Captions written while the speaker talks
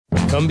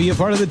Come be a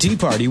part of the Tea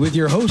Party with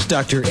your host,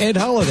 Dr. Ed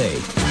Holliday.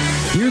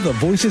 Hear the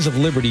voices of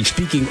liberty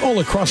speaking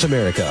all across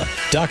America.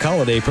 Doc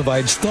Holliday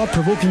provides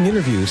thought-provoking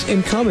interviews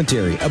and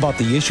commentary about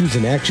the issues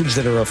and actions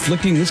that are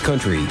afflicting this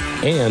country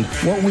and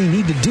what we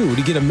need to do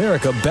to get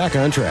America back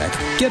on track.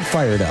 Get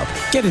fired up.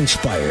 Get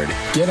inspired.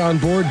 Get on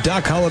board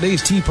Doc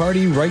Holliday's Tea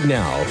Party right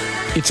now.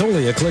 It's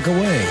only a click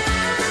away.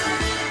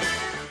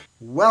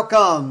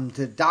 Welcome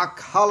to Doc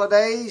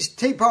Holliday's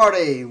Tea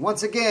Party.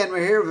 Once again,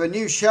 we're here with a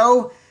new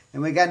show,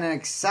 and we got an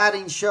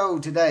exciting show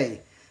today.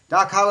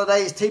 Doc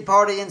Holliday's Tea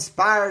Party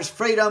inspires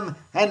freedom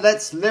and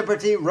lets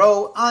liberty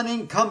roll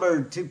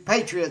unencumbered to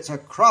patriots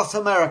across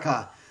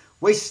America.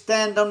 We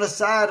stand on the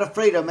side of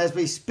freedom as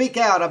we speak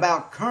out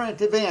about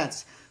current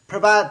events,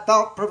 provide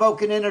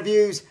thought-provoking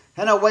interviews,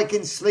 and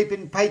awaken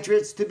sleeping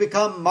patriots to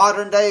become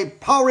modern-day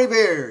Paul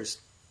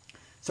Reveres.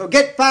 So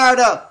get fired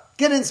up,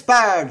 get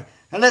inspired,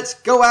 and let's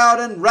go out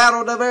and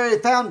rattle the very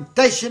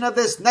foundation of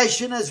this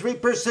nation as we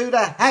pursue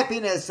the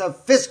happiness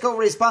of fiscal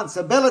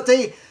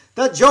responsibility,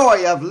 the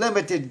joy of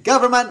limited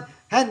government,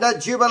 and the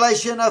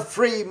jubilation of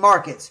free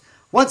markets.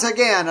 Once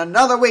again,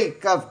 another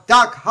week of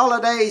Doc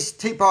Holliday's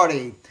Tea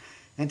Party.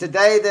 And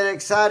today, the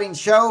exciting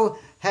show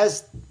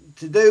has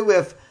to do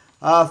with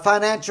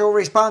financial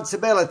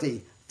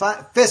responsibility,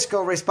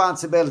 fiscal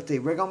responsibility.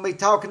 We're going to be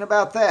talking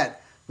about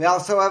that. We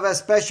also have a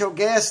special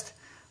guest.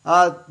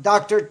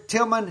 Dr.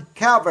 Tillman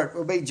Calvert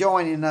will be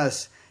joining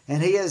us,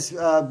 and he has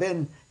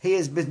been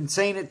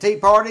seen at tea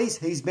parties.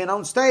 He's been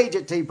on stage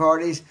at tea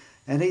parties,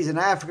 and he's an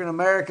African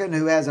American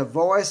who has a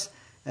voice,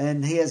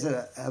 and he has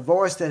a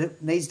voice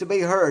that needs to be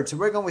heard. So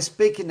we're going to be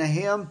speaking to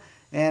him,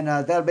 and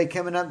that'll be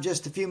coming up in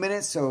just a few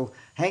minutes. So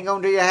hang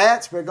on to your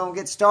hats. We're going to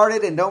get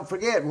started, and don't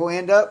forget, we'll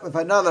end up with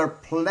another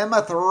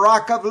Plymouth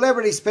Rock of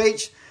Liberty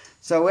speech.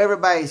 So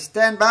everybody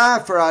stand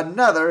by for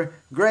another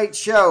great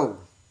show.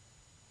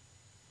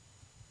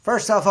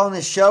 First off on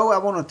this show, I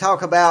want to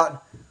talk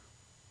about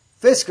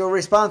fiscal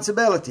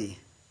responsibility.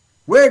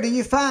 Where do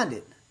you find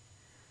it?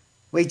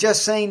 We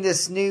just seen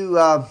this new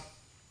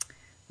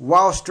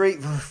Wall Street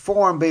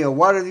Reform Bill.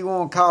 What do you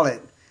want to call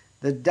it?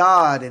 The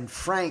Dodd and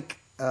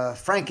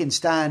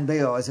Frankenstein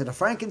bill. Is it a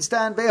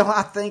Frankenstein bill?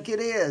 I think it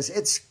is.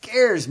 It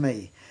scares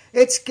me.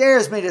 It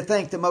scares me to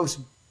think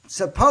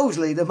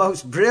supposedly the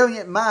most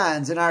brilliant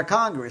minds in our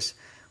Congress,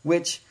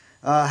 which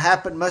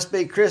must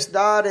be Chris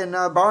Dodd and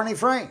Barney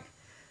Frank.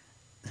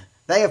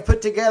 They have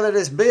put together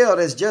this bill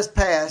that's just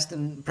passed,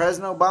 and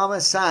President Obama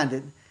signed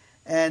it,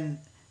 and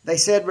they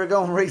said we're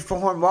going to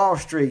reform Wall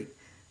Street.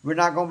 We're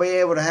not going to be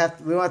able to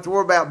we don't have to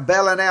worry about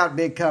bailing out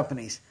big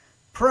companies.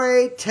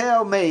 Pray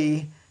tell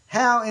me,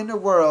 how in the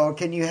world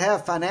can you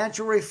have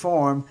financial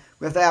reform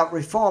without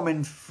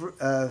reforming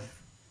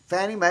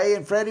Fannie Mae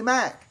and Freddie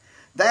Mac?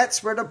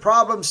 That's where the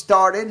problem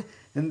started,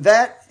 and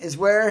that is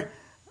where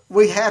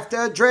we have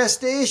to address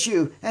the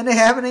issue. And they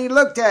haven't even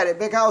looked at it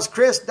because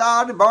Chris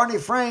Dodd and Barney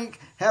Frank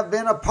have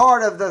been a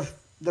part of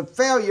the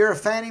failure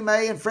of Fannie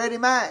Mae and Freddie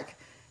Mac.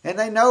 And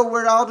they know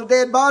where all the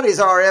dead bodies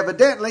are,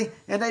 evidently,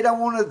 and they don't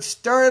want to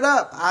stir it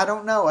up. I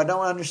don't know. I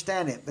don't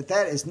understand it. But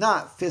that is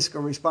not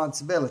fiscal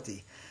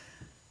responsibility.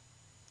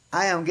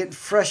 I am getting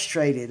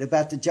frustrated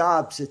about the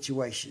job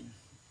situation.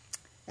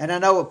 And I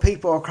know what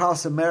people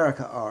across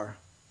America are.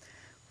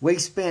 We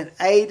spent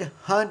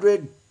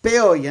 $800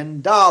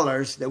 billion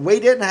that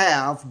we didn't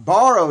have,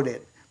 borrowed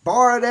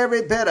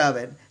every bit of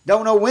it.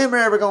 Don't know when we're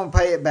ever going to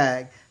pay it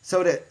back,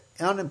 so that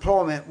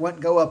unemployment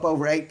wouldn't go up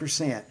over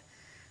 8%.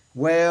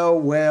 Well,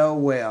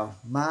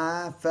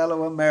 my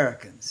fellow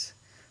Americans,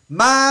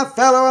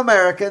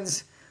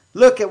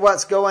 look at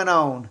what's going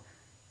on.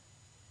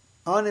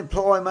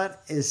 Unemployment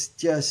is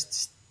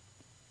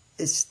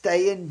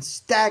staying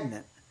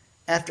stagnant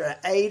after an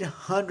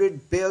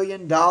 $800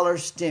 billion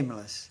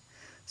stimulus.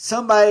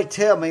 Somebody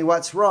tell me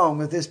what's wrong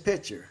with this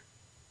picture.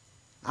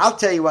 I'll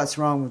tell you what's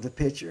wrong with the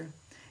picture.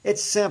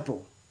 It's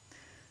simple.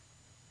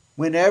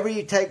 Whenever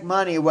you take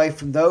money away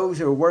from those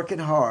who are working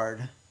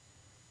hard,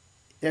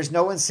 there's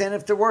no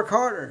incentive to work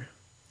harder.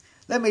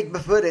 Let me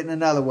put it in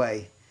another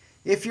way.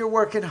 If you're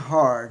working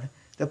hard,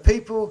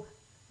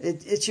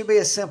 it should be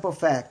a simple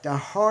fact. The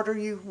harder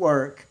you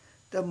work,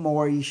 the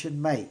more you should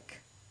make.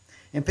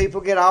 And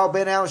people get all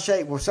bent out of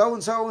shape. Well,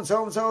 so-and-so and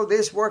so-and-so,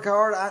 this work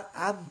hard.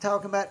 I'm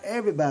talking about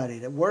everybody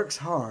that works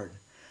hard.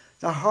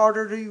 The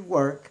harder you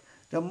work,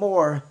 the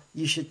more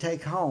you should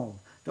take home.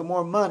 The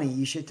more money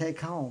you should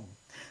take home.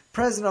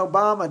 President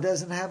Obama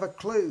doesn't have a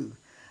clue.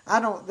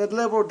 The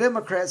liberal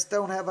Democrats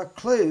don't have a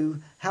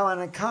clue how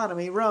an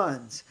economy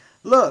runs.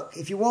 Look,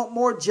 if you want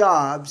more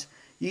jobs,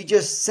 you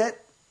just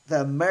set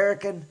the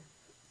American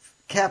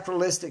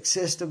capitalistic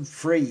system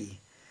free.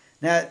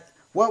 Now,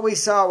 what we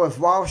saw with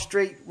Wall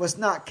Street was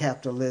not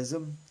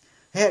capitalism.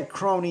 It had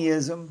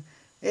cronyism.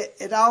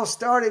 It all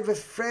started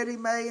with Fannie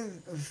Mae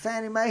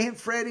and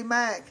Freddie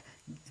Mac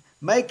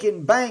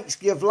making banks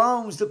give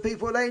loans to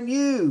people they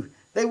knew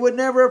they would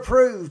never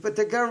approve, but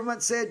the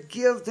government said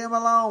give them a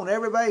loan.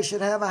 Everybody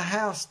should have a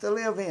house to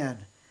live in.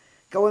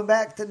 Going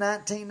back to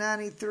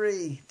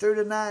 1993 through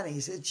the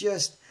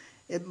 90s,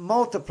 it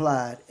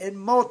multiplied and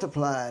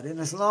multiplied. And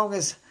as long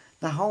as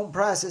the home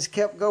prices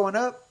kept going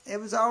up, it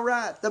was all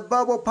right. The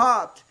bubble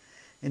popped.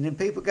 And then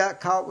people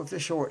got caught with the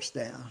shorts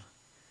down.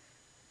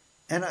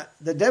 And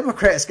the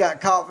Democrats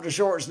got caught with the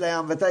shorts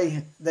down, but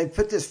they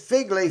put this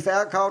fig leaf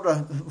out called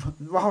the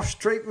Wall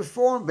Street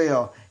Reform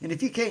Bill. And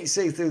if you can't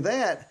see through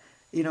that,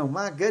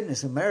 my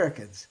goodness,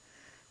 Americans,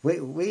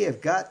 we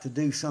have got to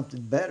do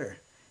something better.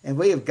 And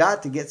we have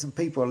got to get some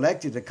people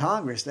elected to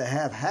Congress that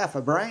have half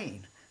a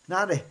brain.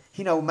 Not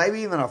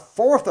maybe even a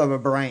fourth of a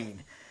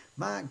brain.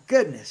 My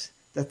goodness,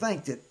 to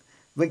think that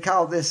we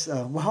call this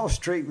Wall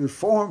Street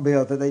Reform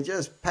Bill that they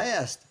just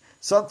passed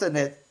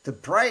something to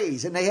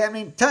praise, and they haven't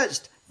even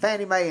touched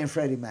Fannie Mae and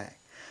Freddie Mac.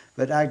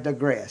 But I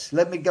digress.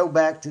 Let me go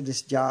back to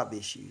this job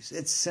issues.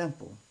 It's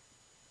simple.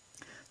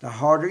 The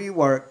harder you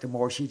work, the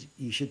more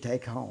you should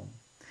take home.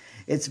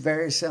 It's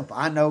very simple.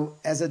 I know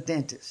as a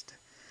dentist,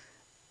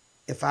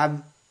 if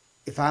I'm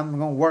going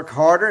to work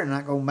harder and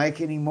not going to make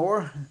any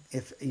more,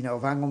 if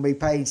I'm going to be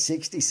paid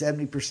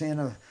 60-70%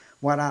 of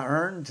what I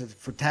earn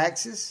for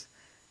taxes,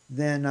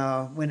 then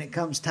when it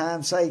comes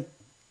time, say,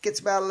 gets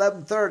about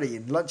 11:30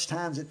 and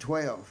lunchtime's at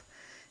 12,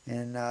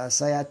 and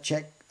say I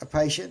check a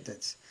patient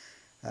that's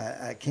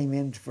I came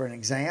in for an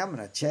exam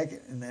and I check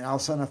it, and then all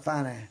of a sudden I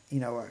find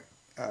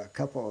a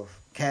couple of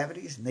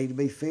cavities need to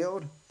be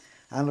filled.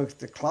 I look at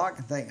the clock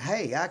and think,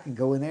 hey, I can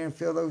go in there and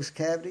fill those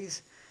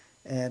cavities,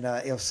 and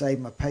it'll save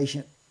my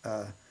patient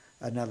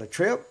another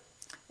trip,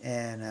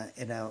 and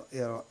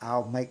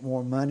I'll make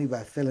more money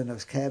by filling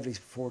those cavities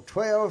before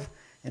 12.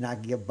 And I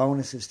can give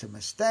bonuses to my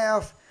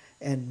staff,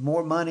 and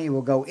more money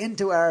will go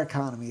into our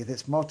economy if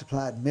it's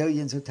multiplied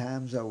millions of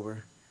times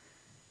over.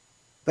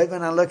 But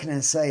when I'm looking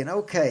and saying,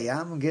 okay,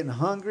 I'm getting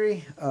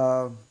hungry,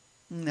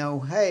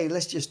 hey,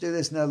 let's just do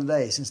this another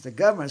day. Since the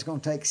government's going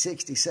to take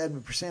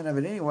 60-70% of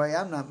it anyway,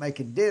 I'm not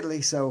making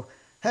diddly, so,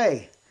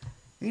 hey,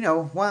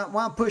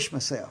 why push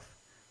myself?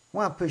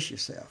 Why push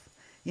yourself?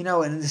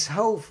 And this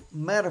whole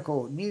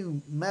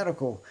new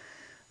medical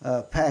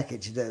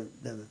package,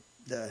 the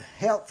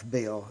health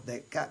bill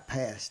that got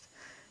passed,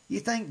 you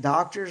think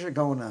doctors are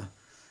going to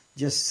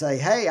just say,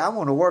 hey, I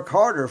want to work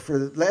harder for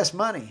less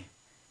money?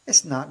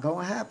 It's not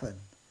going to happen.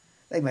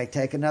 They may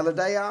take another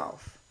day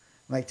off,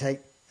 may take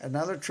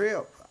another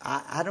trip.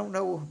 I don't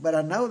know, but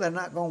I know they're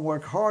not going to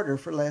work harder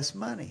for less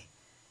money.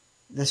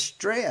 The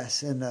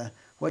stress and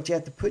what you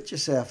have to put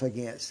yourself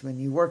against when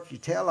you work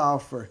your tail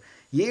off for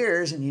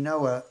years, and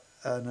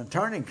an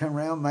attorney come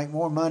around and make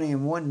more money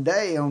in one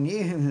day on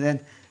you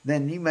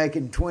than you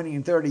making 20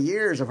 and 30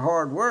 years of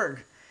hard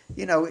work.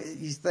 You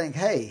think,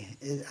 hey,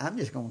 I'm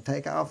just going to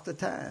take off the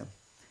time.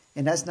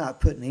 And that's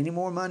not putting any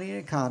more money in the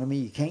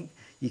economy.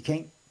 You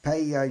can't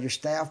pay your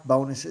staff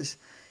bonuses.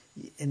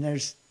 And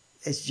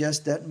it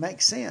just doesn't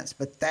make sense.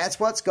 But that's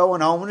what's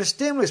going on with the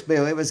stimulus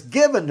bill. It was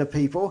given to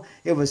people.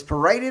 It was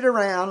paraded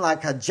around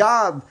like a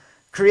job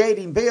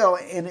creating bill,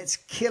 and it's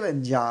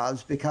killing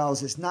jobs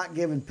because it's not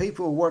giving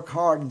people who work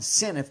hard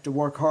incentive to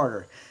work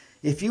harder.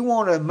 If you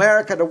want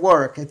America to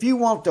work, if you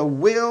want the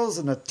wheels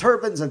and the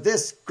turbines of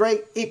this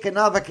great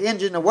economic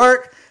engine to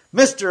work,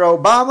 Mr.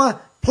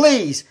 Obama,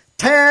 please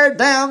tear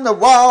down the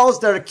walls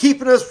that are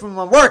keeping us from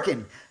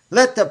working.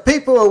 Let the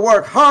people who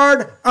work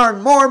hard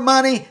earn more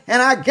money,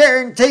 and I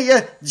guarantee you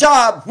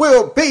jobs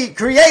will be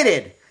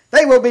created.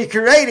 They will be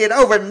created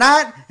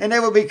overnight, and they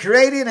will be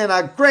created in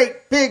a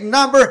great big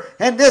number,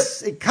 and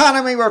this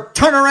economy will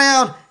turn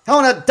around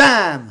on a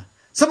dime.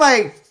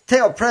 Somebody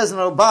tell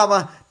President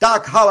Obama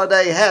Doc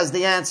Holliday has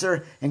the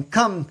answer, and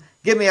come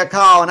give me a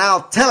call, and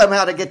I'll tell him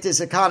how to get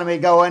this economy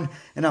going.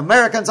 And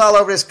Americans all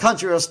over this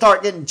country will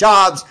start getting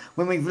jobs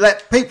when we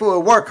let people who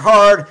work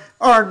hard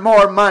earn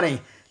more money.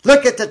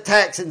 Look at the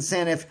tax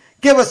incentive.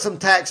 Give us some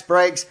tax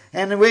breaks,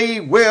 and we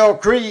will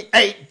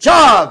create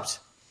jobs.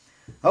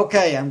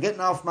 Okay, I'm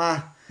getting off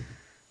my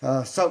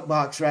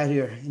soapbox right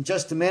here. In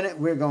just a minute,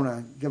 we're going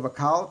to give a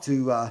call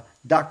to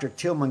Dr.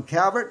 Tillman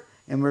Calvert,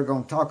 and we're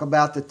going to talk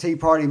about the Tea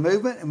Party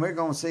movement, and we're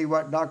going to see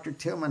what Dr.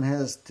 Tillman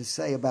has to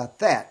say about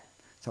that.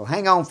 So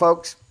hang on,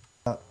 folks.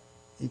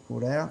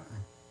 Equaled out.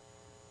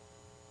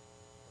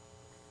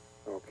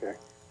 Okay.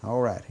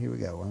 All right, here we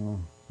go.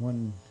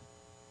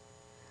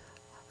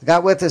 I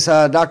got with us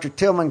Dr.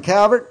 Tillman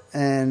Calvert,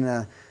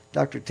 and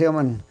Dr.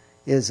 Tillman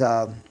is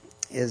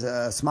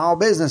a small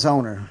business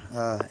owner,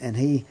 and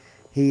he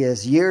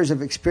has years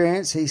of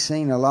experience. He's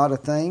seen a lot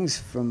of things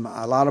from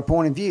a lot of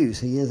point of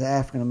views. He is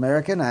African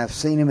American. I've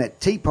seen him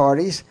at tea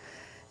parties.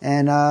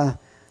 And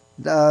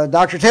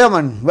Dr.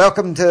 Tillman,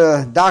 welcome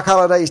to Doc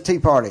Holliday's Tea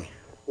Party.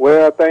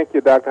 Well, thank you,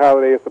 Dr.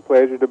 Holliday. It's a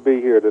pleasure to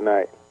be here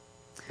tonight.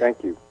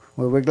 Thank you.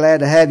 Well, we're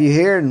glad to have you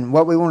here, and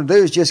what we want to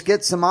do is just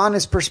get some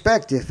honest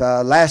perspective.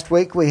 Last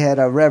week we had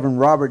Reverend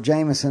Robert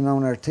Jameson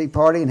on our Tea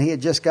Party, and he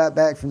had just got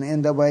back from the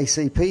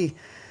NAACP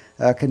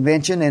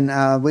convention,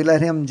 and we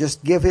let him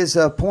just give his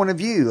point of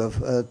view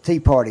of Tea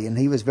Party, and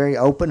he was very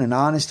open and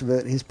honest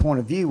about his point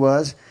of view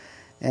was.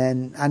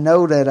 And I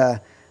know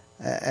that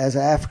as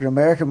an African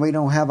American, we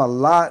don't have a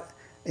lot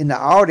in the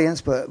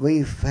audience, but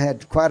we've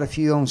had quite a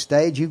few on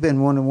stage. You've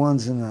been one of the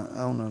ones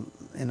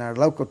in in our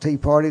local Tea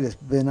Party that's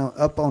been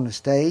up on the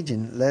stage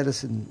and led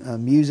us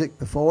in music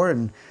before.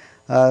 And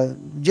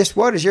just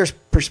what is your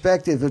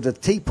perspective of the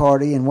Tea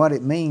Party and what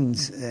it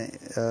means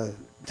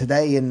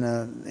today in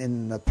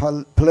the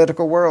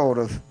political world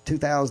of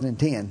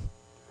 2010?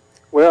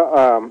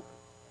 Well,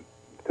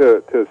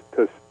 to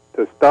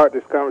start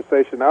this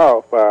conversation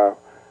off,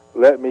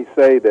 let me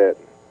say that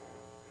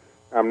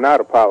I'm not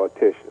a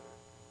politician,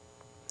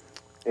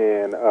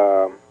 and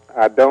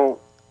I don't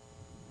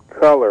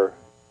color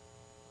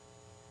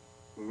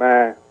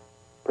my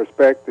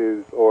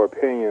perspectives or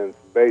opinions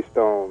based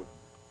on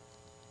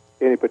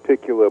any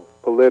particular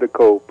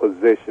political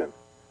position.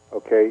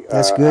 Okay,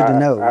 that's good to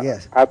know.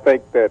 Yes, I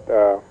think that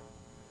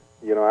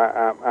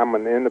I'm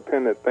an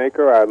independent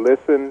thinker. I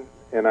listen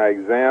and I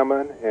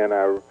examine and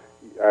I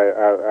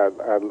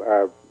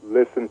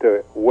listen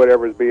to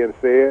whatever's being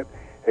said,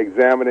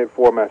 examine it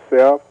for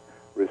myself,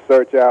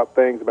 research out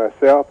things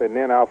myself, and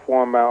then I'll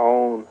form my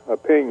own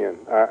opinion.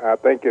 I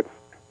think it's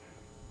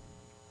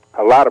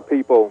a lot of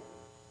people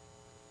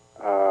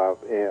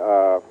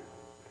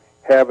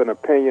have an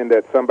opinion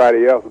that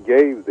somebody else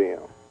gave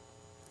them,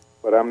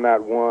 but I'm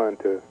not one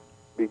to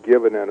be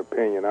given an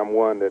opinion. I'm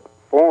one that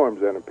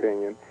forms an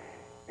opinion,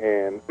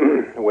 and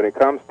when it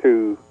comes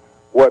to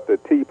what the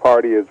Tea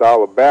Party is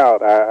all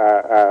about,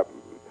 I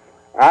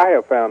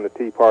have found the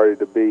Tea Party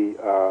to be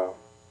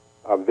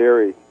a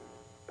very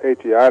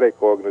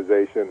patriotic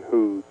organization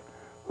whose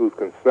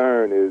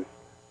concern is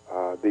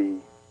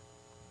the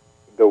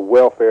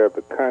welfare of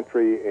the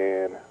country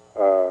and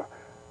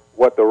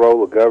what the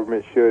role of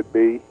government should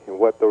be and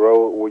what the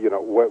role,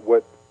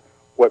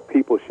 what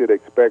people should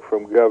expect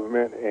from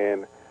government,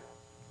 and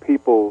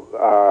people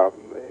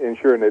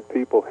ensuring that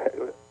people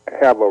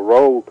have a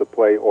role to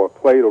play or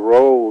play the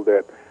role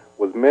that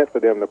was meant for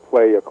them to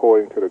play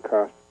according to the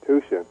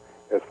Constitution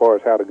as far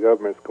as how the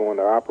government's going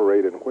to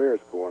operate and where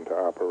it's going to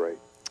operate.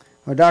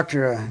 Well,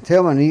 Dr.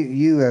 Tillman,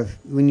 you have,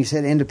 when you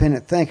said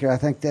independent thinker, I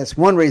think that's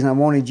one reason I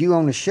wanted you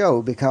on the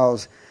show,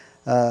 because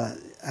I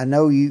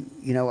know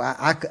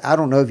I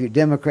don't know if you're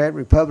Democrat,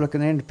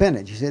 Republican, or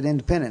Independent. You said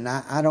Independent.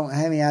 I don't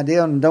have any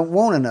idea and don't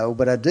want to know,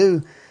 but I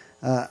do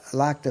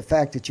like the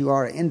fact that you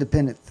are an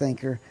independent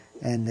thinker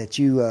and that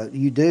you've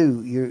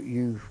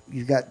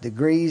got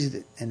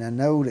degrees, and I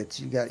know that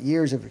you got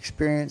years of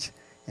experience.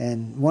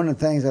 And one of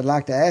the things I'd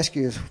like to ask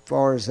you, as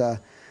far as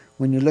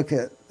when you look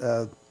at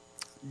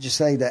just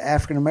say the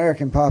African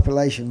American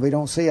population, we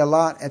don't see a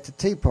lot at the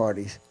Tea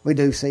Parties. We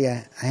do see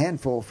a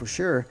handful for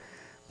sure.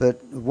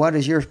 But what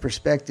is your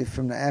perspective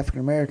from the African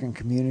American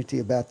community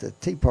about the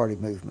Tea Party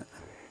movement?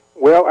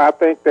 Well, I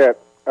think that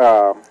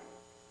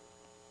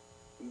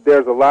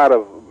there's a lot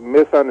of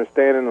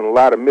misunderstanding and a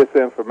lot of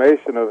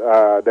misinformation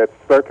that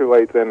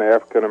circulates in the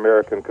African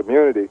American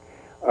community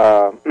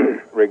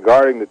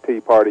regarding the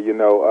Tea Party.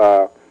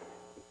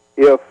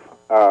 If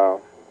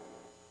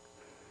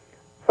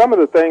some of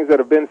the things that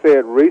have been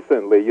said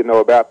recently,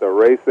 about the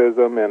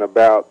racism and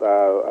about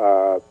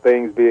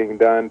things being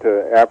done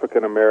to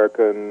African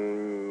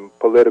American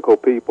political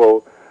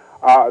people,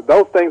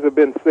 those things have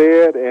been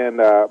said, and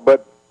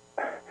but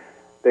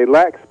they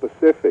lack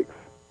specifics.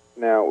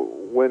 Now,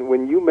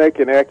 when you make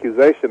an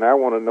accusation, I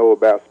want to know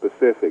about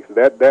specifics.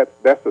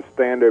 That's the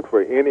standard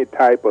for any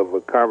type of a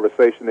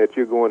conversation that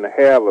you're going to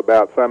have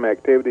about some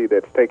activity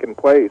that's taken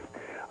place.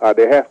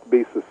 There has to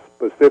be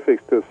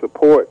specifics to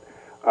support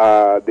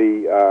well,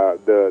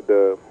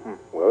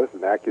 it's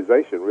an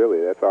accusation,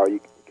 really. That's all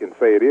you can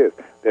say it is.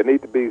 There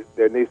needs to be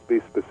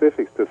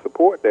specifics to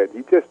support that.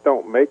 You just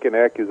don't make an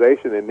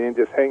accusation and then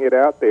just hang it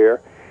out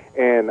there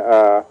and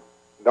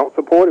don't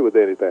support it with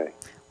anything.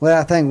 Well,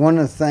 I think one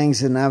of the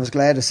things, and I was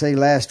glad to see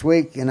last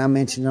week, and I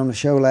mentioned on the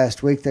show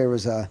last week, there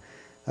was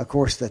of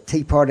course, the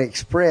Tea Party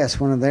Express.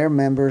 One of their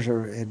members,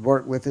 or had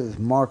worked with it, was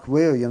Mark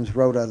Williams,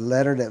 wrote a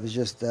letter that was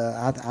just,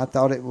 I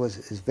thought it was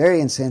very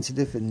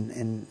insensitive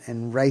and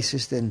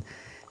racist, and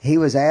he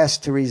was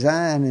asked to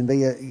resign and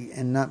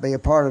not be a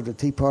part of the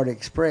Tea Party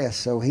Express.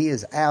 So he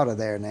is out of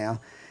there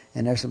now.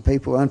 And there's some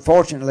people,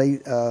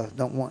 unfortunately,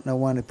 don't want no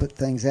one to put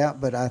things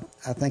out, but I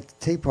think the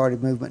Tea Party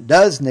movement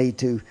does need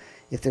to,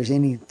 if there's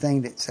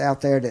anything that's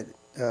out there that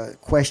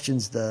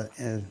questions the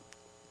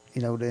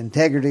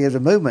integrity of the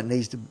movement,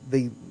 needs to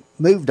be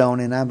moved on,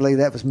 and I believe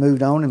that was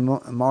moved on, and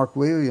Mark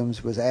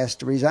Williams was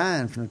asked to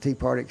resign from the Tea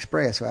Party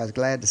Express, so I was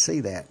glad to see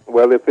that.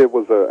 Well, if it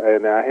was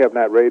and I have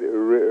not read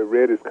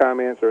his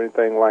comments or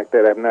anything like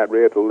that, I have not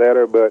read the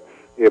letter, but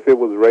if it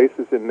was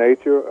racist in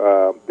nature,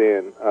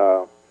 then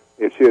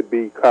it should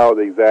be called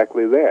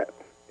exactly that,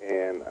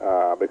 and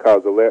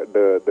because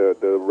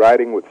the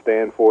writing would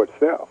stand for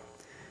itself.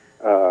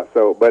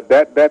 But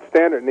that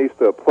standard needs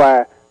to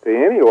apply to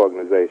any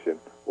organization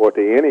or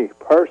to any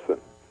person.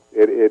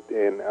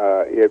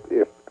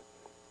 If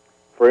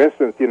for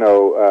instance,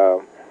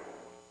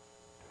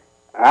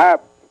 I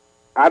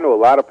know a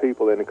lot of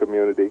people in the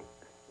community,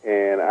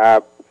 and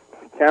I've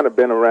kind of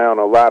been around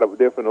a lot of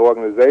different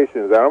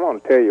organizations. And I'm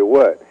going to tell you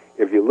what: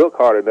 if you look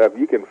hard enough,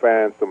 you can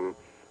find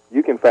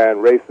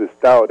racist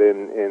thought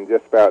in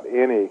just about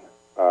any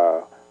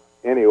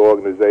any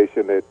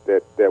organization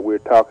that we're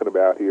talking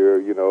about here.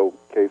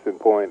 Case in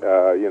point,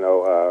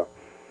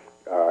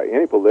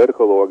 any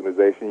political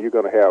organization, you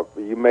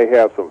may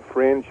have some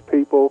fringe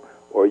people,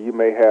 or you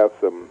may have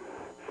some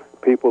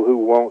people who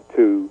want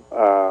to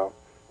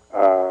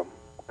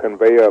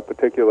convey a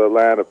particular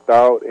line of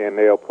thought, and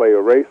they'll play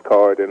a race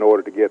card in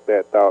order to get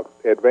that thought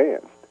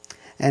advanced.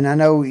 And I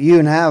know you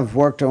and I have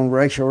worked on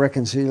racial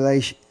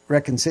reconciliation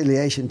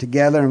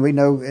together, and we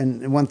know,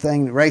 and one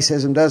thing,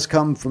 racism does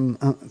come from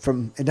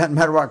it doesn't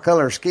matter what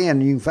color of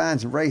skin, you can find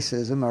some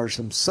racism or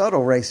some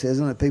subtle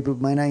racism that people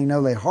may not even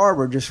know they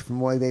harbor just from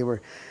the way they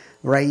were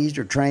raised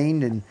or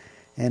trained,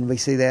 and we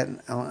see that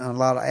on a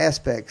lot of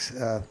aspects.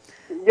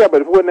 Yeah,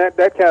 but when that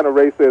kind of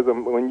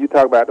racism, when you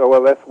talk about,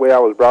 that's the way I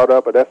was brought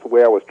up, or that's the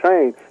way I was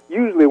trained,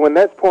 usually when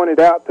that's pointed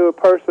out to a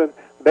person,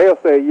 they'll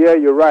say, yeah,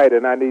 you're right,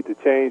 and I need to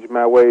change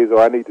my ways,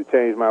 or I need to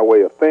change my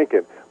way of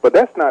thinking. But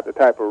that's not the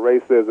type of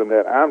racism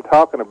that I'm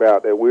talking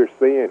about that we're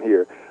seeing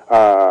here.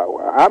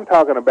 I'm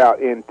talking about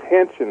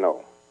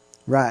intentional.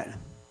 Right.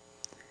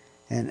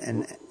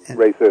 And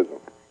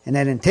racism. And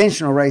that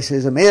intentional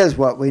racism is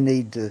what we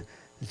need to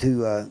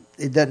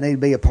it doesn't need to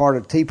be a part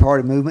of the Tea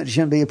Party movement. It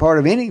shouldn't be a part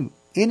of any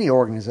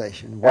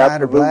organization, white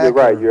absolutely or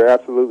black. Right. You're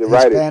absolutely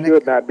Hispanic. Right. It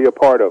should not be a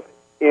part of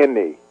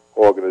any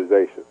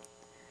organization.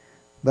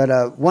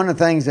 But one of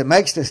the things that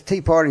makes this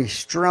Tea Party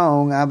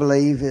strong, I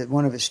believe,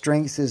 one of its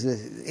strengths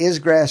is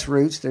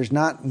grassroots. There's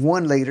not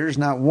one leader, there's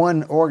not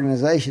one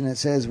organization that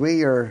says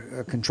we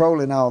are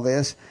controlling all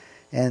this,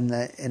 and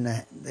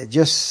it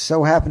just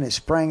so happened it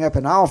sprang up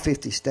in all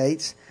 50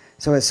 states.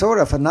 So it's sort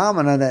of a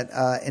phenomenon that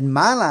in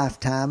my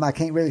lifetime, I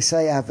can't really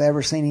say I've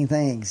ever seen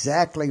anything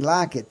exactly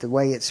like it, the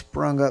way it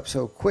sprung up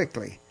so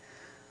quickly.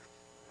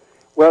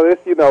 Well,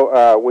 it's,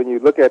 when you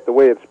look at the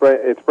way it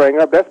sprang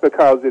up, that's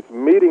because it's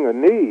meeting a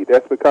need.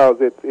 That's because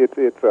it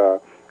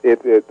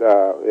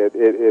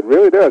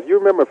really does. You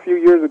remember a few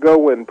years ago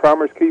when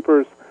Promise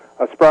Keepers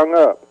sprung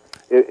up,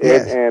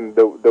 Yes. and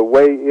the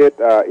way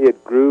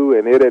it grew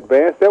and it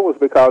advanced, that was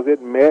because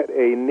it met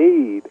a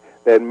need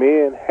that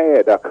men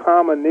had, a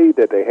common need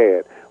that they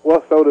had.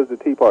 Well, so does the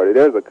Tea Party.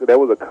 There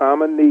was a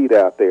common need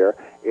out there,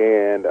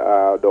 and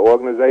the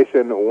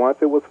organization,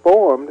 once it was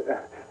formed,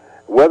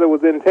 whether it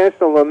was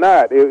intentional or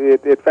not,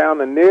 it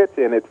found a niche,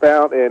 and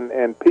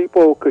and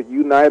people could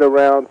unite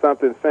around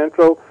something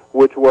central,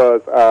 which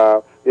was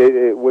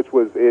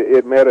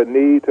it met a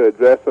need to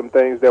address some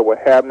things that were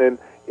happening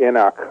in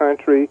our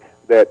country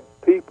that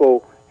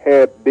people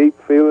had deep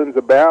feelings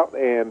about,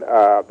 and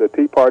the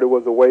Tea Party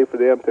was a way for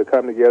them to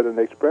come together and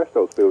express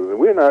those feelings. And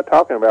we're not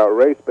talking about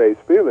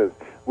race-based feelings.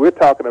 We're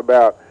talking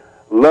about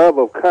love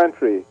of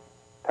country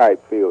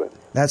type feelings.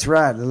 That's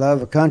right, the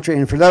love of country.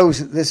 And for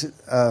those, this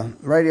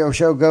radio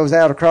show goes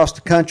out across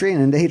the country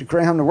and indeed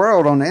around the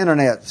world on the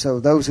internet.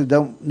 So those who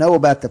don't know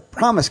about the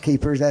Promise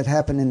Keepers, that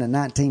happened in the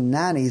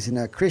 1990s in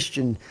a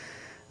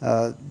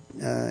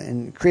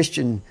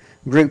Christian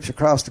groups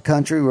across the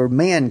country where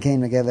men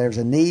came together. There was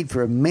a need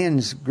for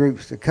men's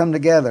groups to come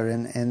together,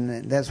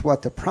 and that's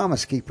what the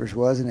Promise Keepers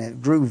was, and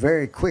it grew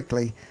very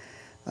quickly.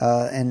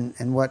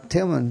 And what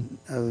Tillman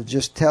was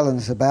just telling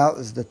us about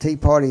is the Tea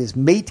Party is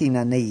meeting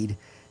a need.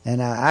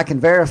 And I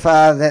can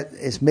verify that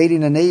it's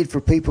meeting a need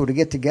for people to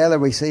get together.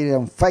 We see it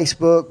on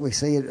Facebook. We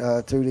see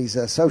it through these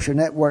social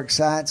network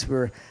sites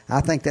where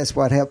I think that's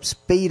what helps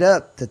speed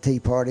up the Tea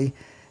Party.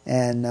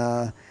 And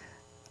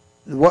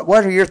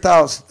what are your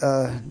thoughts,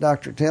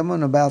 Dr.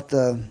 Tillman, about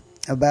the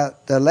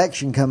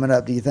election coming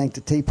up? Do you think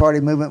the Tea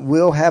Party movement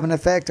will have an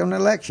effect on the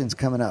elections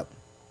coming up?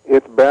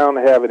 It's bound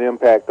to have an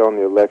impact on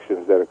the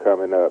elections that are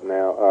coming up.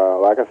 Now,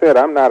 like I said,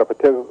 I'm not a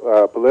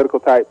particular political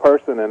type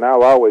person, and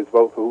I'll always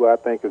vote for who I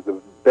think is the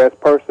best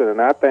person.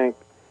 And I think,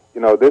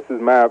 this is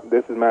my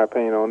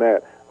opinion on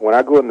that. When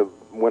I go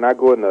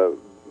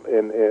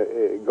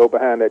go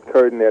behind that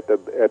curtain at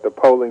the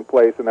polling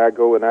place, and I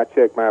go and I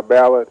check my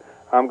ballot,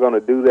 I'm going to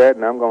do that,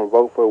 and I'm going to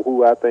vote for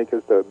who I think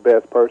is the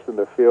best person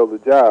to fill the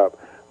job.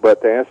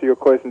 But to answer your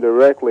question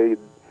directly,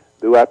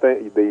 I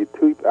think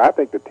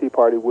the Tea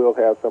Party will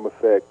have some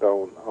effect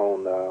on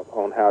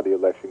how the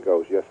election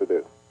goes. Yes, it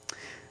is.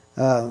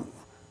 Well,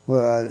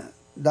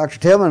 Dr.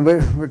 Tillman,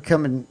 we're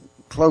coming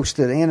close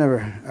to the end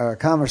of our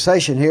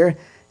conversation here.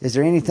 Is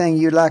there anything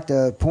you'd like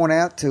to point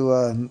out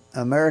to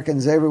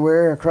Americans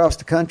everywhere across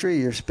the country?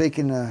 You're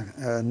speaking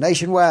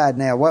nationwide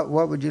now. What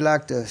would you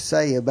like to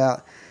say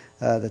about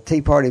the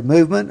Tea Party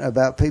movement,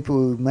 about people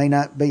who may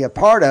not be a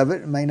part of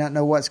it, may not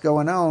know what's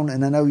going on?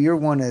 And I know you're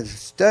one that's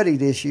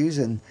studied issues.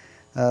 And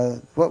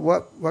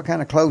what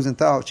kind of closing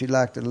thoughts you'd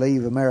like to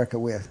leave America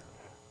with?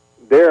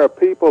 There are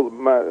people.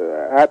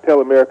 I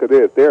tell America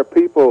this: there are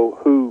people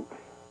who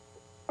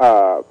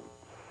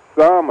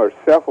some are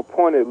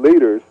self-appointed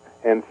leaders,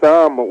 and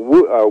some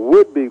are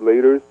would-be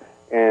leaders,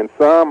 and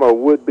some are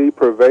would-be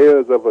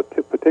purveyors of a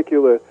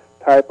particular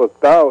type of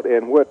thought.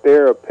 And what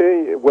their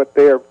opinion, what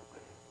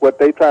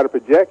they try to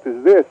project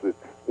is this: is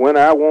when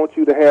I want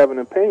you to have an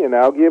opinion,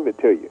 I'll give it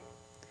to you.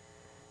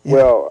 Yeah.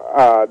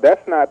 Well,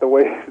 that's not the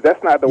way.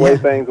 That's not the way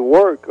things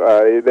work.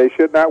 They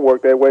should not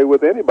work that way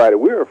with anybody.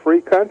 We're a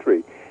free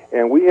country,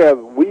 and we have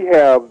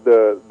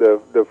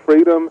the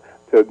freedom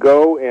to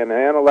go and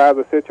analyze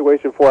the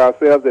situation for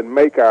ourselves and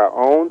make our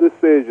own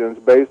decisions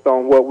based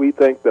on what we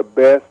think the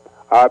best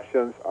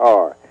options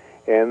are.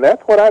 And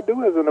that's what I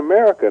do as an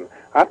American.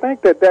 I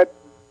think that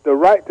the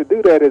right to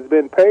do that has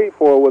been paid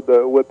for with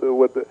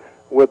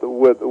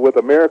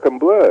American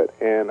blood.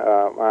 And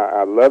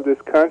I love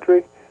this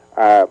country.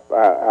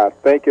 I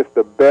think it's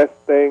the best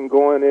thing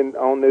going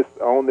on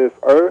this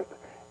earth.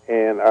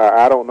 And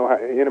I don't know how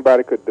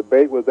anybody could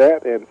debate with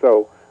that. And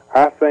so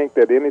I think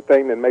that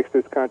anything that makes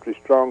this country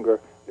stronger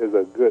is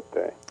a good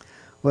thing.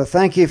 Well,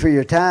 thank you for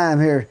your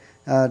time here,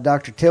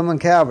 Dr. Tillman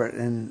Calvert,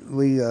 and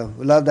we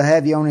would love to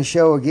have you on the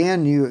show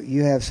again.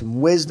 You have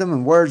some wisdom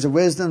and words of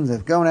wisdom that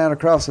have gone out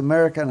across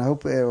America, and I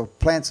hope it will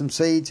plant some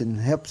seeds and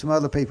help some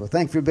other people.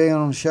 Thank you for being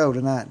on the show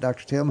tonight,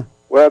 Dr. Tillman.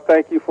 Well,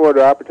 thank you for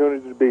the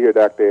opportunity to be here,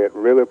 Dr. Ed.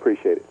 Really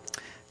appreciate it.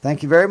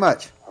 Thank you very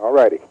much. All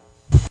righty.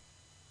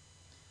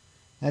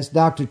 That's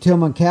Dr.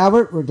 Tillman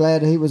Calvert. We're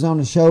glad he was on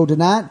the show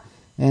tonight,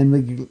 and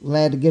we're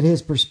glad to get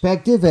his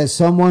perspective as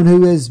someone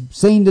who has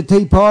seen the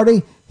Tea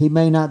Party. He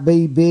may not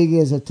be big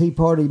as a Tea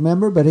Party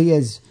member, but he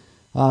has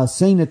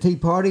seen the Tea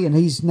Party, and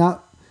he's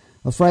not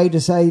afraid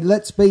to say,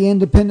 let's be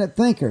independent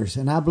thinkers.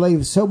 And I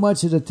believe so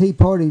much of the Tea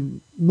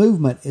Party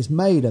movement is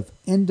made of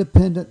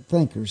independent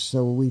thinkers.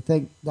 So we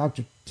thank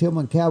Dr.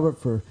 Tillman Calvert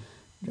for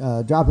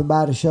dropping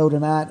by the show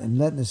tonight and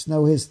letting us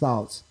know his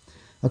thoughts.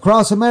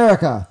 Across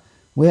America,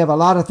 we have a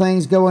lot of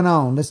things going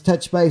on. Let's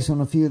touch base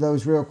on a few of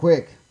those real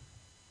quick.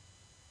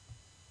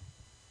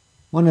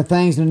 One of the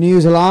things in the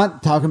news a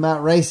lot, talking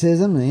about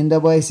racism, the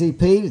NAACP,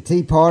 the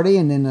Tea Party,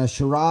 and then a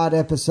charade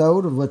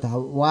episode of what the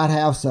White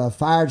House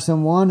fired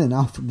someone and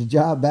offered the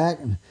job back.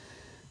 And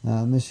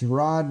Ms.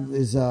 Sherrod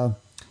is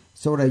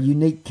sort of a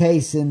unique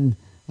case in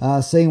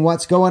seeing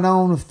what's going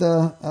on with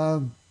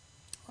the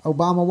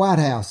Obama White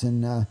House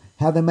and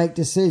how they make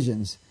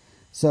decisions.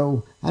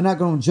 So I'm not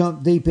going to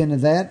jump deep into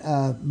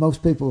that.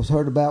 Most people have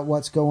heard about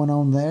what's going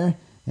on there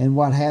and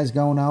what has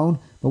gone on.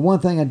 But one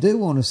thing I do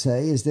want to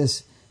say is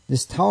this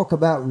talk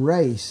about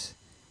race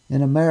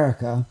in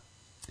America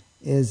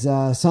is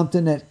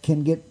something that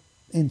can get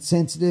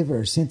insensitive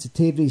or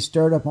sensitivity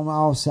stirred up on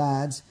all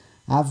sides.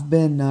 I've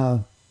been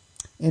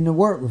in the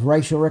work with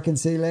racial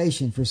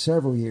reconciliation for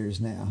several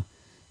years now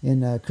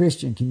in the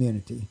Christian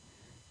community.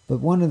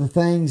 But one of the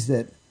things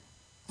that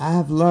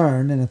I've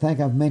learned, and I think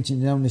I've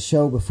mentioned it on the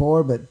show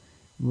before, but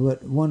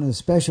one of the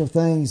special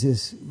things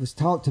was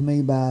taught to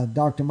me by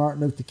Dr.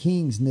 Martin Luther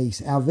King's niece,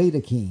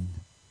 Alveda King.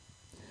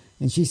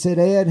 And she said,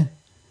 Ed,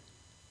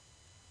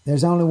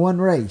 there's only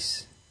one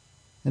race,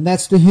 and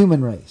that's the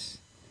human race.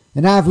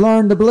 And I've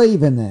learned to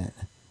believe in that.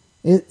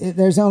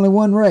 There's only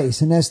one race,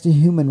 and that's the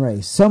human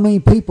race. So many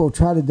people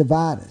try to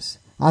divide us.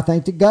 I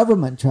think the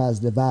government tries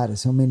to divide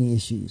us on many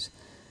issues.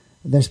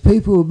 There's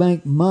people who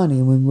make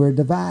money when we're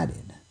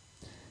divided.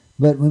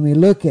 But when we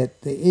look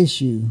at the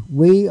issue,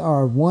 we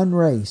are one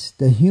race,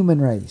 the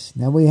human race.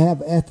 Now we have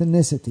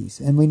ethnicities,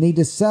 and we need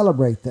to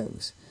celebrate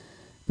those.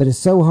 But it's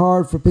so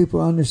hard for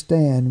people to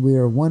understand we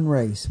are one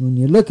race. When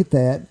you look at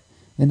that,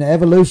 and the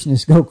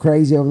evolutionists go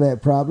crazy over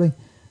that probably,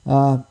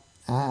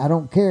 I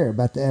don't care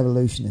about the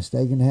evolutionists.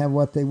 They can have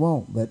what they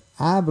want. But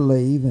I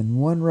believe in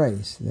one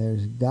race.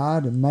 There's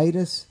God that made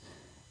us,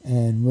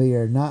 and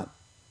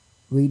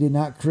we did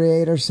not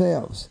create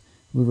ourselves.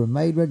 We were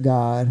made by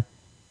God,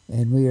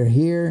 and we are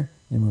here,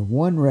 and we're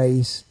one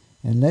race,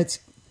 and let's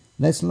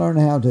learn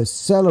how to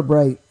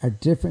celebrate our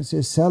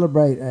differences,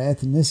 celebrate our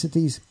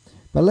ethnicities,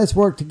 but let's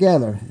work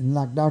together. And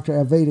like Dr.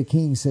 Alveda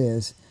King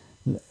says,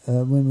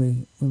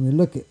 when we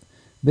look at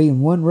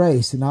being one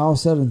race, and all of a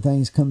sudden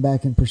things come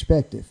back in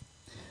perspective.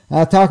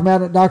 Talking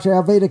about it, Dr.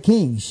 Alveda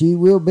King, she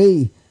will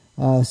be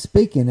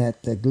speaking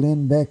at the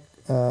Glenn Beck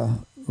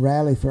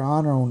Rally for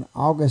Honor on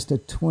August the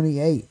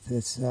 28th.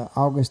 It's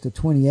August the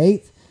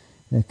 28th.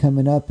 They're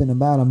coming up in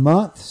about a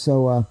month,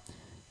 so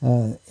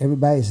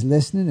everybody's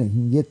listening and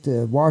can get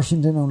to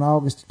Washington on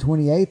August the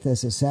 28th.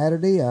 That's a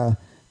Saturday.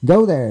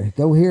 Go there.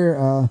 Go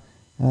hear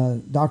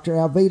Dr.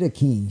 Alveda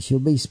King. She'll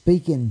be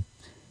speaking,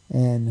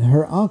 and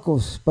her uncle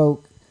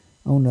spoke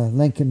on the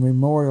Lincoln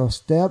Memorial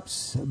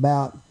steps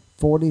about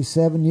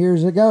 47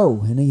 years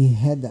ago, and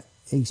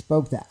he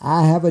spoke the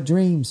I Have a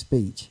Dream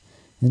speech.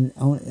 And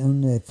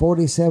on the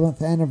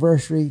 47th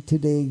anniversary to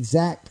the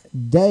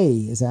exact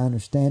day, as I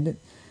understand it,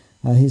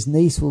 his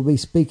niece will be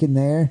speaking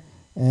there.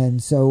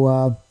 And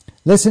so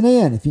listen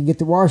in. If you can get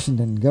to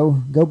Washington,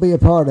 go be a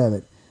part of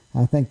it.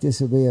 I think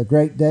this will be a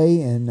great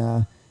day,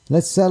 and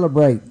let's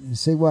celebrate and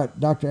see what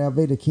Dr.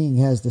 Alveda King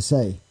has to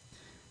say.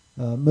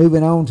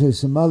 Moving on to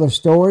some other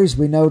stories,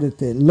 we know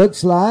that it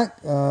looks like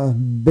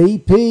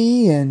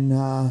BP and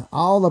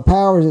all the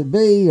powers that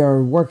be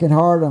are working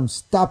hard on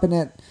stopping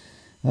that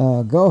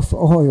Gulf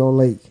oil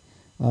leak.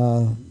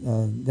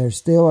 There's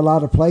still a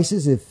lot of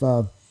places.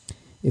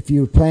 If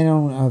you're planning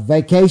on a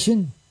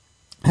vacation,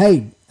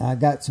 hey, I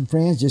got some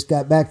friends just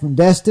got back from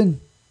Destin.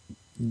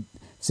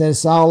 Said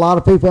saw a lot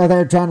of people out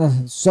there trying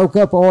to soak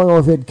up oil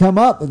if it come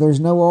up, but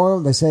there's no oil.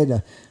 They say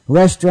the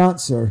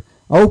restaurants are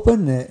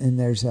open and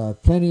there's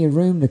plenty of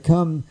room to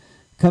come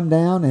come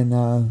down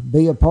and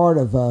be a part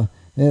of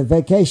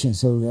vacation.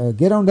 So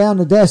get on down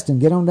to Destin,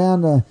 get on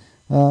down to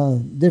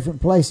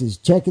different places,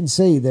 check and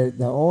see.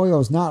 The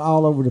oil is not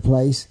all over the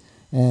place,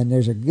 and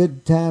there's a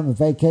good time of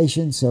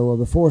vacation. So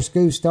before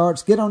school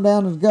starts, get on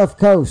down to the Gulf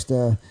Coast,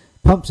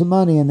 pump some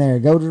money in there,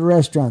 go to the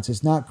restaurants.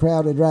 It's not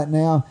crowded right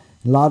now,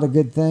 a lot of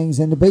good things,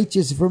 and the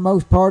beaches for the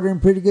most part are in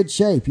pretty good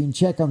shape. You can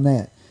check on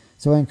that.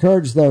 So I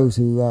encourage those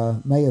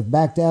who may have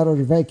backed out of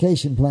their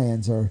vacation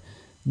plans or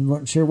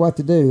weren't sure what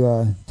to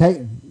do,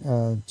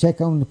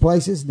 check on the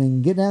places, and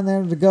then get down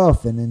there to the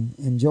Gulf and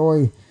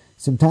enjoy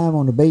some time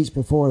on the beach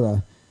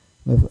before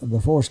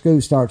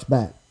school starts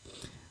back.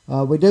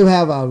 We do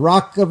have a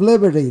Rock of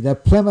Liberty, the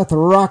Plymouth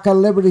Rock of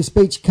Liberty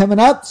speech coming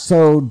up,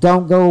 so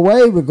don't go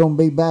away. We're going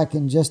to be back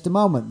in just a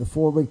moment.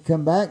 Before we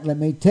come back, let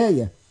me tell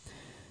you,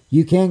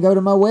 you can go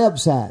to my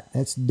website.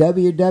 That's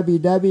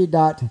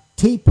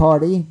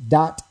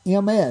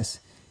www.teaparty.ms.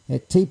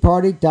 At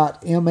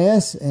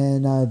teaparty.ms,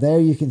 and there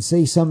you can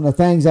see some of the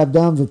things I've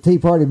done with the Tea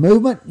Party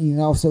movement. You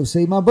can also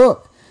see my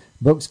book.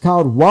 The book's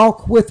called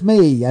Walk With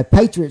Me, a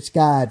Patriot's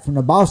Guide from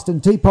the Boston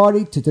Tea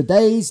Party to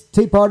today's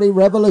Tea Party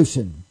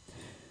Revolution.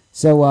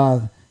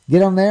 So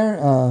get on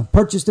there,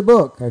 purchase the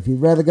book. Or if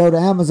you'd rather go to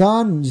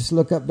Amazon and just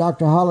look up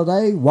Dr.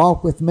 Holliday,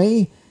 Walk With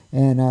Me,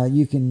 and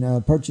you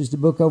can purchase the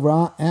book over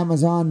on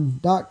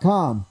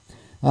Amazon.com.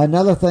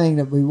 Another thing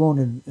that we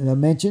wanted to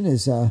mention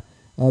is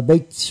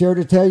be sure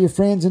to tell your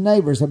friends and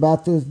neighbors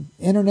about the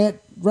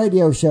internet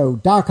radio show,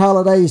 Doc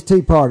Holliday's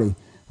Tea Party.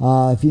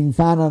 If you can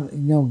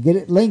find get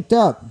it linked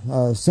up,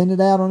 send it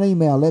out on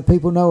email. Let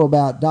people know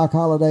about Doc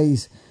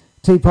Holliday's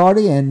Tea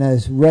Party and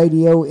this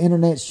radio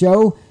internet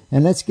show,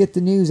 and let's get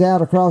the news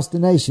out across the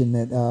nation.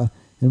 That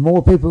the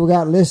more people we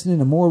got listening,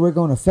 the more we're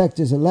going to affect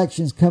this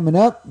elections coming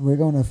up. We're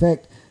going to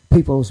affect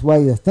people's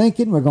way of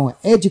thinking. We're going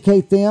to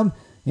educate them.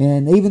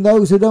 And even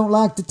those who don't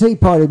like the Tea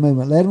Party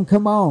movement, let them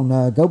come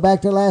on. Go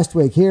back to last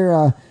week.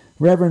 Here,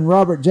 Reverend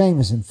Robert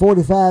Jameson,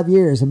 45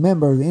 years, a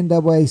member of the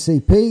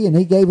NAACP, and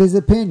he gave his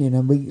opinion,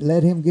 and we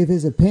let him give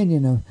his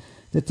opinion of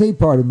the Tea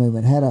Party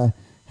movement. Had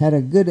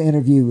a good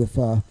interview with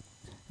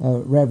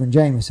Reverend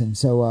Jameson.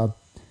 So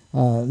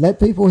let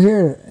people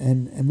hear,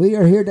 and we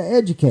are here to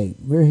educate.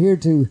 We're here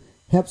to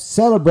help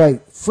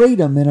celebrate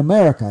freedom in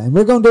America, and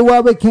we're going to do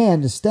what we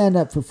can to stand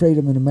up for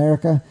freedom in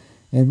America.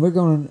 And we're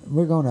going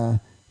to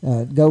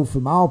go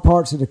from all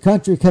parts of the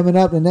country. Coming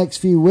up in the next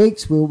few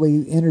weeks, we'll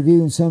be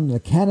interviewing some of the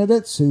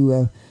candidates who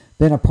have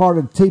been a part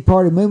of the Tea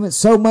Party movement,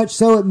 so much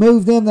so it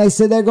moved them. They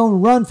said they're going to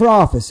run for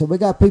office. So we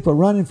got people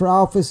running for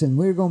office, and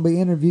we're going to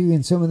be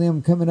interviewing some of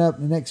them coming up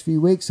in the next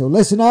few weeks. So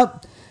listen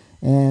up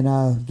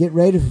and get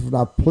ready for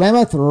the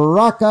Plymouth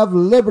Rock of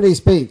Liberty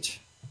speech.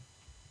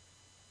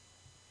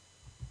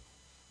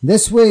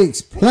 This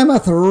week's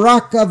Plymouth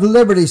Rock of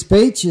Liberty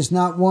speech is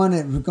not one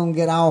that we're going to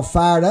get all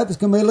fired up. It's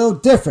going to be a little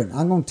different.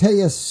 I'm going to tell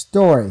you a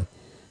story.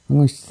 I'm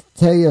going to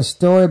tell you a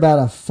story about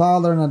a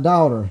father and a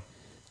daughter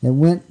that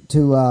went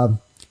to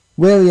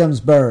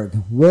Williamsburg,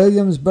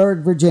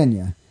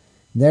 Virginia.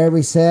 There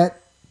we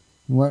sat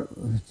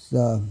in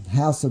the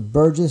House of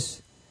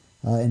Burgess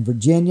in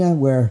Virginia,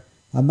 where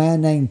a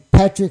man named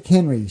Patrick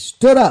Henry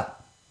stood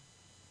up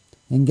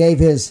and gave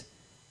his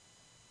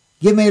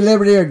 "Give me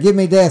liberty or give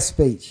me death"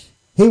 speech.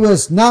 He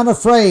was not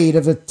afraid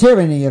of the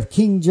tyranny of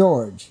King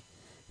George.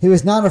 He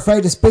was not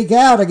afraid to speak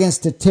out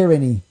against the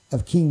tyranny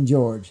of King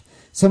George.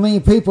 So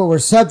many people were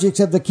subjects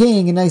of the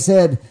king, and they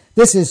said,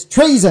 "This is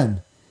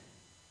treason."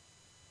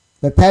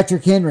 But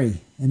Patrick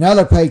Henry and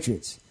other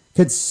patriots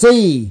could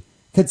see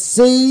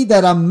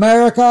that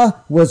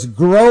America was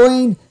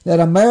growing, that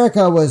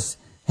America was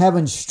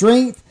having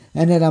strength,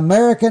 and that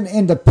American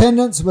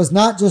independence was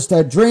not just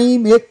a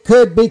dream, it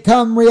could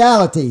become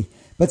reality.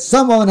 But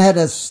someone had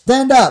to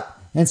stand up,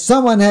 and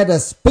someone had to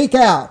speak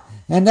out,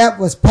 and that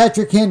was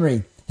Patrick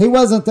Henry. He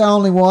wasn't the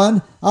only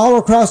one. All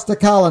across the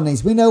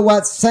colonies, we know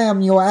what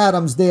Samuel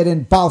Adams did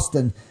in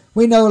Boston.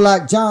 We know,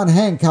 like John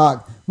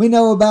Hancock, we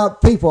know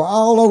about people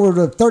all over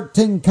the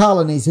 13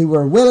 colonies who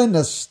were willing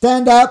to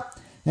stand up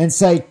and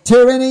say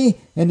tyranny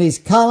in these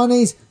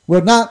colonies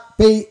would not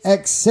be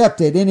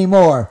accepted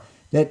anymore.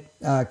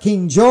 That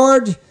King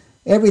George,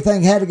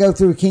 everything had to go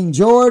through King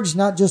George,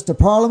 not just the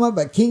Parliament,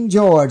 but King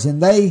George, and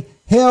they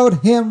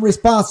held him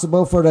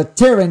responsible for the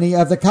tyranny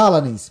of the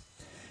colonies.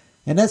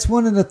 And that's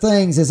one of the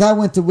things, as I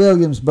went to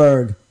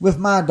Williamsburg with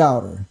my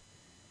daughter,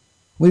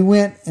 we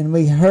went and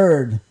we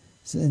heard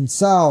and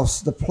saw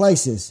the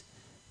places,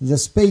 the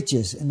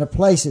speeches and the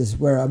places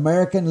where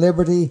American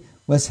liberty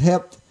was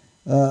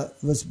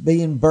was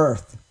being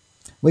birthed.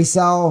 We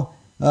saw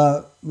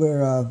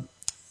where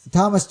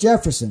Thomas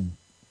Jefferson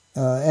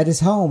at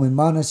his home in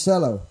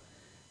Monticello,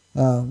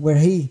 where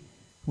he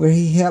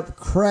helped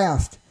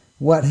craft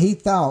what he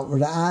thought were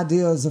the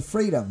ideals of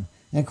freedom.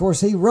 And of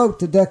course, he wrote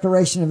the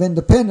Declaration of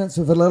Independence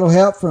with a little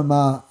help from,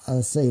 a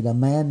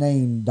man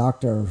named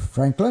Dr.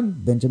 Franklin,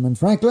 Benjamin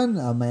Franklin,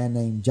 a man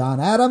named John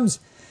Adams.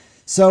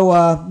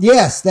 So,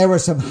 yes, there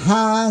was some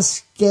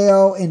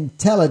high-scale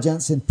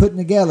intelligence in putting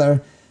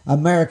together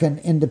American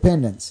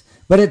independence.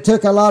 But it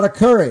took a lot of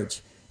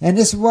courage. And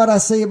this is what I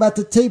see about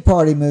the Tea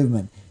Party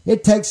movement.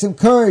 It takes some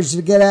courage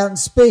to get out and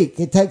speak.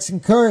 It takes some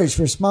courage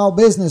for small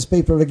business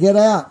people to get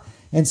out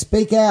and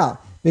speak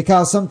out,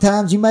 because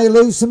sometimes you may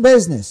lose some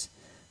business.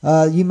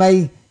 You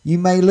may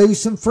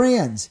lose some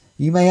friends.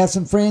 You may have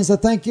some friends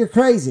that think you're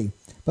crazy.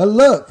 But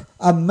look,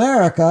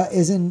 America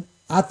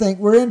I think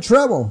we're in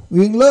trouble.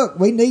 We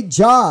need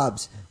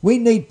jobs. We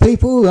need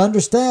people who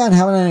understand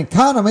how an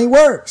economy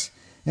works.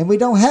 And we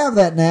don't have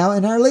that now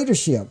in our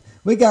leadership.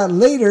 We got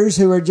leaders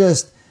who are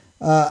just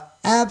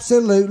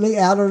absolutely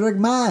out of their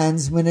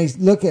minds when they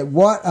look at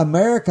what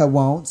America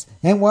wants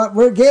and what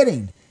we're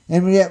getting.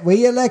 And yet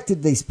we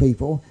elected these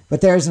people, but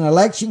there's an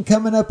election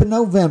coming up in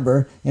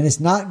November, and it's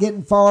not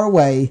getting far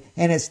away,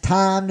 and it's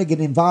time to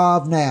get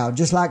involved now.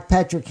 Just like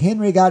Patrick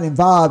Henry got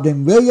involved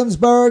in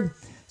Williamsburg,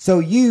 so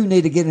you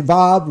need to get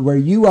involved where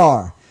you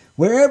are.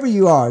 Wherever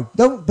you are,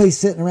 don't be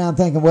sitting around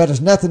thinking, well, there's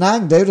nothing I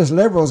can do. This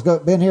liberal's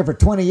been here for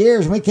 20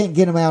 years and we can't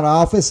get him out of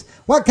office.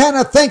 What kind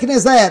of thinking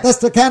is that? That's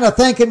the kind of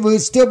thinking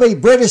we'd still be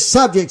British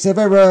subjects if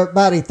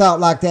everybody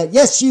thought like that.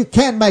 Yes, you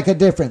can make a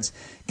difference.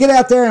 Get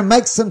out there and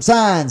make some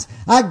signs.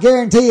 I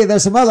guarantee you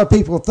there's some other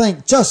people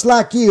think just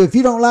like you. If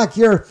you don't like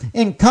your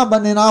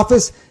incumbent in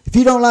office, if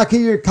you don't like who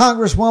your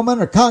congresswoman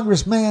or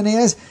congressman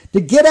is,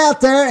 to get out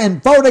there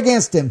and vote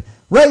against him.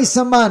 Raise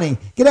some money.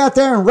 Get out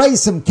there and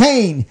raise some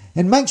cane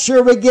and make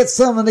sure we get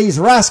some of these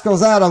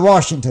rascals out of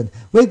Washington.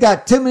 We've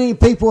got too many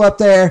people up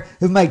there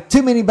who've made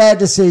too many bad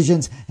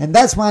decisions, and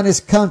that's why this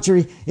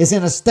country is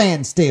in a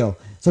standstill.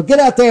 So get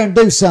out there and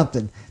do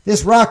something.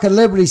 This Rock of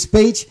Liberty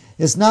speech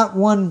is not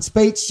one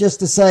speech just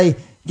to say,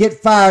 get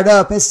fired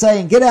up. It's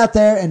saying, get out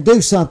there and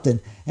do something.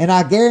 And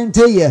I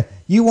guarantee you,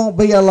 you won't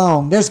be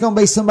alone. There's going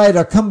to be somebody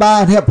that'll come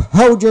by and help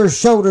hold your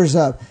shoulders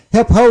up,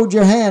 help hold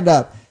your hand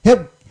up,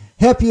 help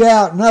you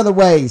out in other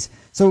ways.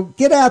 So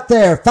get out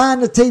there,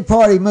 find the Tea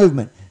Party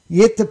movement.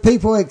 Get the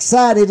people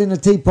excited in the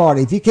Tea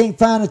Party. If you can't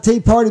find a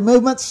Tea Party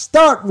movement,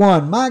 start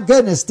one. My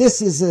goodness,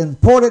 this is an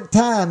important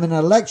time in an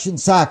election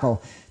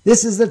cycle.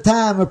 This is the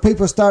time where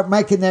people start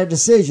making their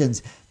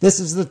decisions. This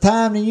is the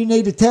time that you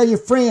need to tell your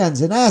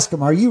friends and ask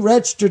them, are you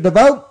registered to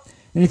vote?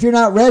 And if you're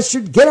not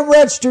registered, get them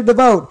registered to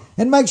vote.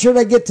 And make sure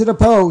they get to the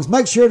polls.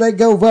 Make sure they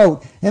go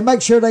vote. And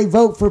make sure they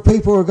vote for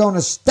people who are going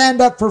to stand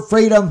up for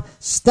freedom,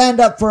 stand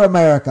up for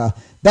America.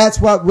 That's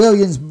what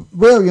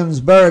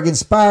Williamsburg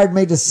inspired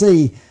me to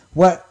see,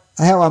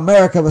 how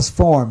America was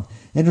formed.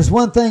 And there's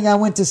one thing I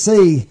went to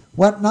see,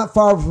 not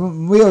far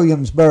from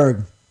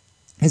Williamsburg,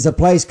 is a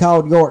place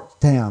called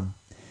Yorktown.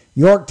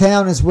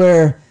 Yorktown is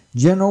where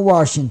General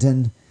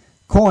Washington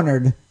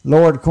cornered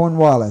Lord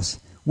Cornwallis.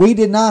 We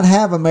did not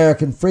have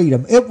American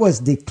freedom. It was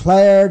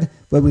declared,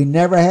 but we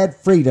never had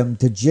freedom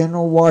till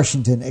General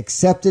Washington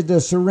accepted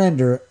the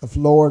surrender of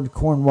Lord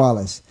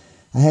Cornwallis.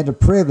 I had the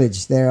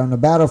privilege there on the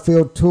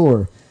battlefield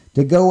tour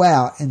to go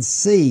out and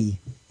see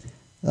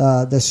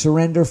the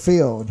surrender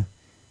field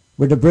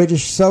where the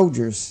British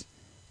soldiers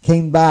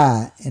came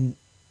by and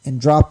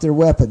dropped their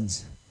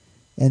weapons,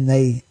 and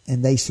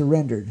they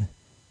surrendered.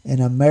 And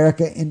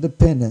America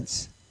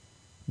independence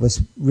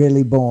was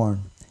really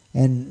born.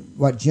 And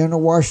what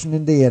General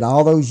Washington did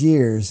all those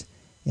years,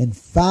 and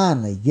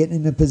finally getting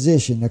in a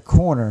position to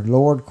corner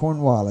Lord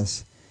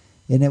Cornwallis.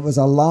 And it was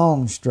a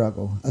long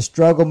struggle, a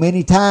struggle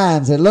many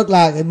times. It looked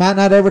like it might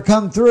not ever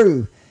come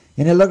through.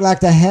 And it looked like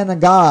the hand of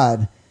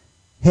God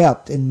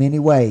helped in many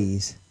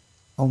ways,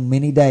 on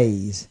many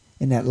days,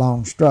 in that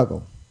long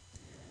struggle.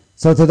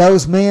 So to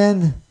those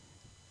men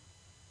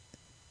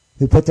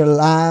who put their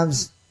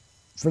lives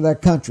for their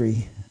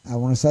country, I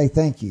want to say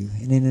thank you.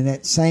 And in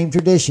that same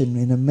tradition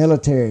in the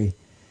military,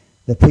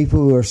 the people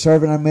who are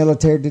serving our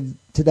military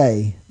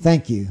today,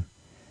 thank you.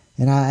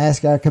 And I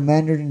ask our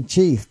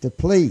Commander-in-Chief to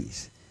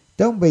please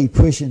don't be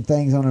pushing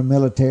things on our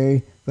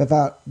military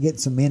without getting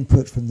some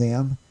input from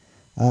them.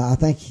 I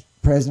think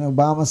President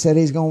Obama said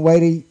he's going to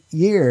wait a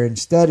year and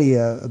study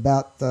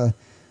about the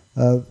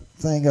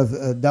thing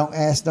of don't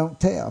ask, don't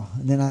tell.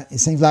 And then it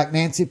seems like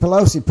Nancy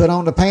Pelosi put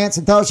on the pants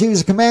and thought she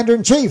was a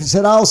commander-in-chief and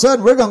said all of a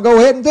sudden we're going to go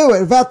ahead and do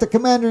it without the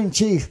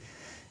commander-in-chief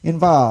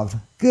involved.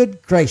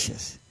 Good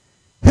gracious.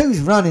 Who's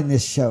running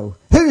this show?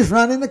 Who's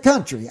running the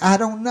country? I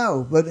don't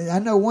know. But I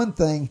know one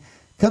thing.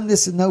 Come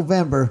this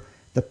November,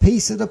 the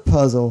piece of the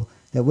puzzle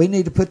that we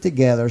need to put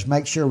together is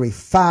make sure we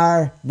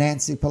fire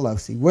Nancy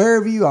Pelosi.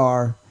 Wherever you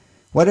are,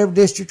 whatever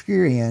district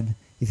you're in,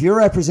 if your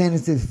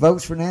representative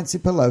votes for Nancy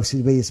Pelosi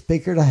to be a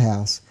Speaker of the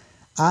House,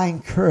 I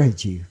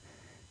encourage you,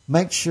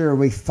 make sure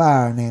we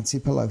fire Nancy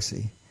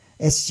Pelosi.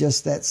 It's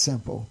just that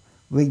simple.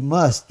 We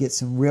must get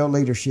some real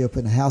leadership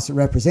in the House of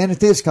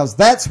Representatives because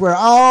that's where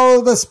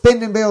all the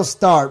spending bills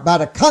start. By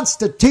the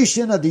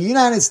Constitution of the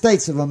United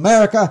States of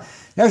America,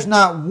 there's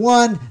not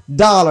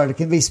 $1 that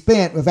can be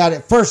spent without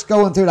it first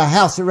going through the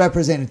House of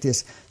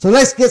Representatives. So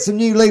let's get some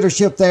new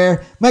leadership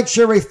there. Make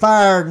sure we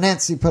fire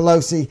Nancy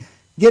Pelosi.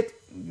 Get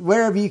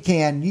wherever you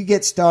can, you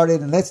get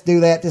started, and let's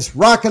do that. This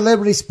Rock of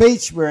Liberty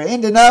speech, we're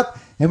ending up,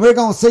 and we're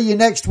going to see you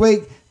next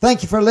week.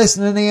 Thank you for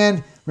listening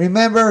in.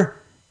 Remember,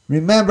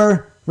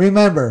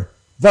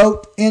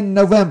 vote in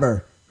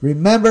November.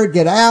 Remember,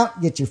 get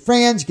out, get your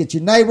friends, get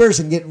your neighbors,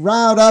 and get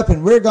riled up,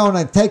 and we're going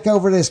to take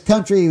over this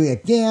country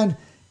again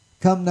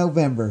come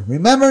November.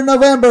 Remember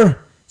November.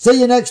 See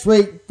you next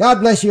week.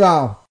 God bless you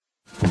all.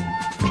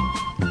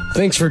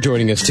 Thanks for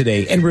joining us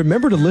today, and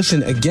remember to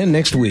listen again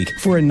next week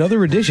for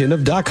another edition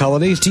of Doc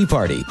Holliday's Tea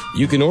Party.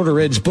 You can order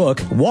Ed's book,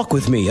 Walk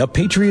With Me, A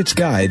Patriot's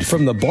Guide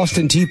from the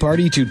Boston Tea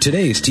Party to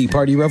Today's Tea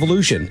Party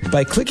Revolution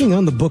by clicking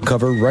on the book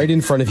cover right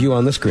in front of you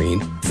on the screen.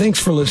 Thanks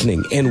for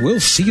listening, and we'll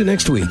see you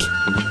next week.